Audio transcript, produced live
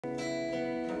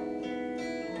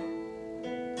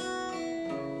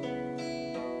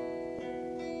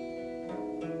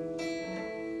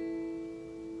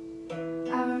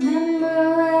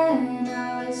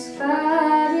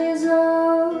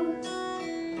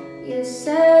You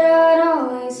said I'd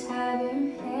always have your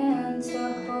hand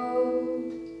to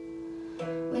hold.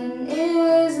 When it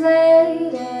was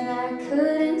late and I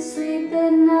couldn't sleep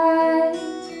at night,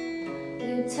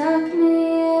 you tucked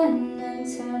me in and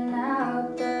turned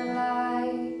out the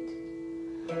light.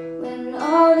 When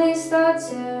all these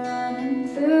thoughts are running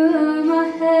through my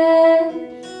head,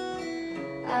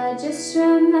 I just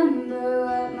remember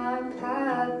what my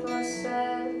papa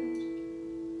said.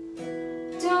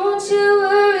 Don't you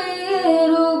worry,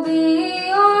 it'll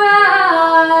be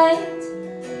alright.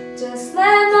 Just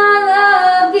let my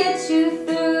love get you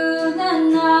through the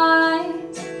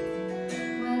night.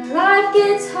 When life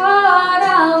gets hard,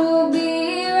 I will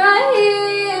be right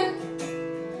here.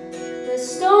 The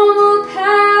storm will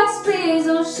pass, please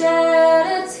don't shed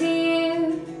a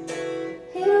tear.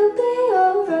 It'll be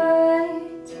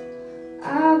alright,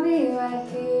 I'll be right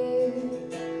here.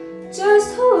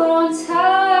 Just hold on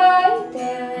tight,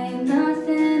 there ain't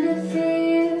nothing to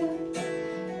fear.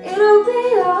 It'll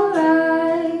be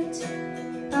alright,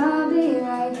 I'll be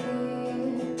right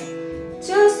here.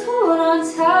 Just hold on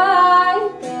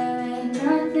tight, there ain't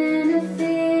nothing to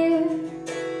fear.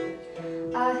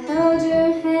 I held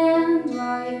your hand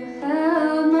while you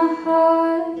held my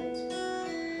heart.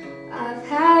 I've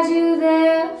had you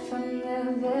there from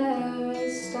the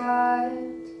very start.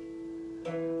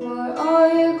 Wore all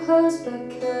your clothes but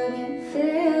couldn't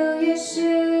fill your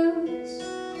shoes.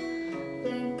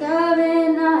 Blink of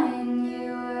an eye and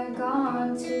you were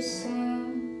gone too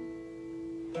soon.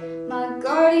 My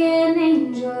guardian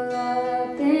angel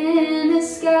up in the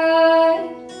sky,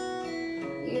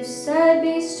 you said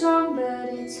be strong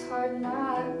but it's hard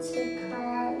not to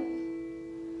cry.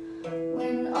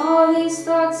 When all these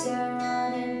thoughts are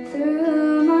running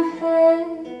through my head,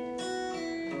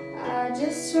 I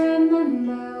just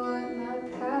remember